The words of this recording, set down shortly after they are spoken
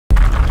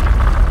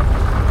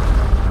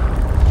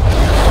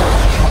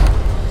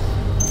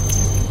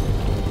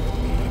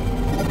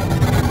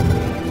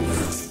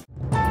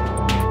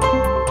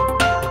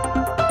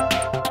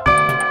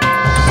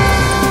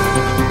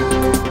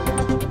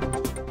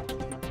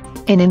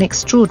In an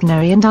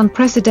extraordinary and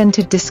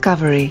unprecedented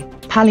discovery,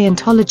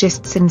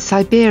 paleontologists in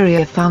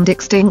Siberia found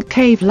extinct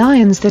cave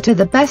lions that are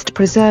the best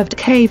preserved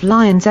cave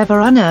lions ever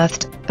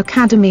unearthed,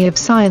 Academy of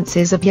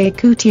Sciences of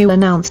Yakutia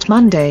announced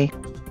Monday.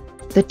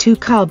 The two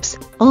cubs,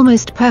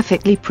 almost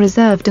perfectly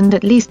preserved and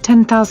at least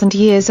 10,000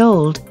 years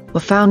old, were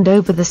found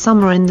over the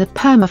summer in the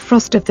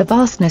permafrost of the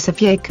vastness of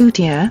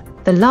Yakutia,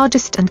 the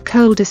largest and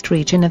coldest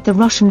region of the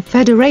Russian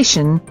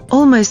Federation,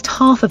 almost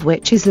half of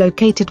which is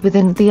located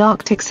within the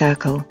Arctic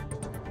Circle.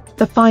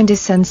 The find is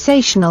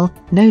sensational,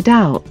 no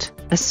doubt,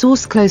 a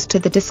source close to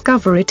the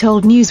discovery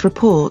told news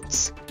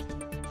reports.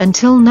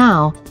 Until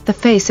now, the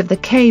face of the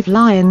cave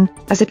lion,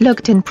 as it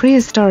looked in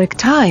prehistoric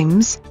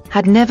times,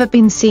 had never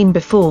been seen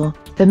before,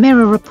 the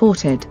Mirror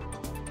reported.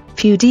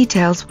 Few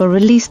details were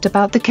released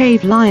about the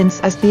cave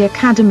lions as the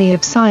Academy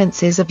of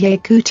Sciences of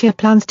Yakutia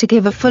plans to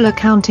give a full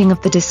accounting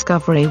of the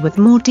discovery with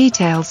more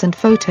details and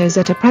photos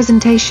at a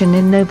presentation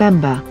in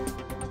November.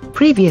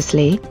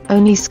 Previously,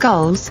 only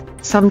skulls,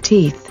 some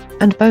teeth,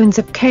 and bones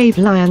of cave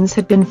lions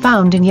had been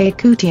found in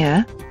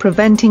Yakutia,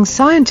 preventing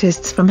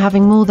scientists from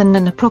having more than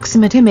an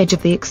approximate image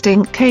of the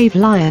extinct cave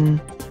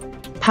lion.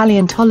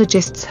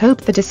 Paleontologists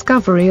hope the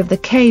discovery of the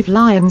cave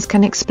lions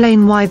can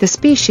explain why the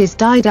species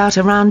died out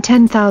around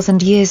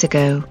 10,000 years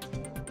ago.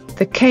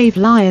 The cave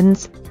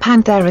lions,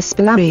 Panthera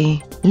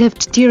spelaea,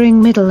 lived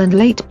during Middle and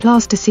Late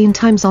Pleistocene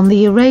times on the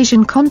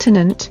Eurasian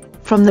continent,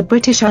 from the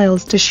British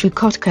Isles to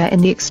Chukotka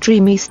in the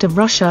extreme east of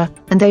Russia,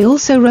 and they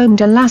also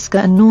roamed Alaska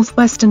and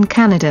northwestern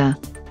Canada.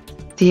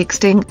 The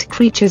extinct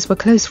creatures were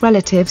close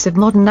relatives of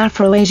modern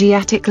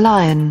Afro-Asiatic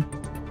lion.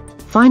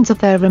 Finds of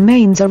their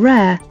remains are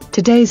rare.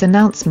 Today's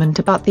announcement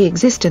about the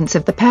existence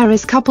of the pair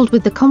is coupled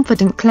with the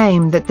confident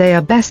claim that they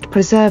are best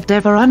preserved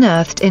ever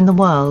unearthed in the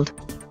world.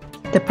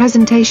 The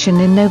presentation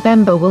in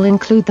November will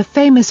include the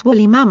famous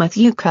woolly mammoth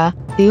Yucca,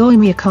 the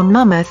Oymyakon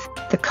mammoth,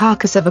 the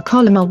carcass of a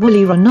Colima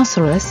woolly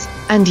rhinoceros,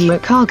 and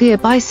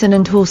Uakagia bison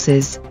and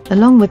horses,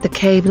 along with the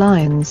cave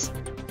lions.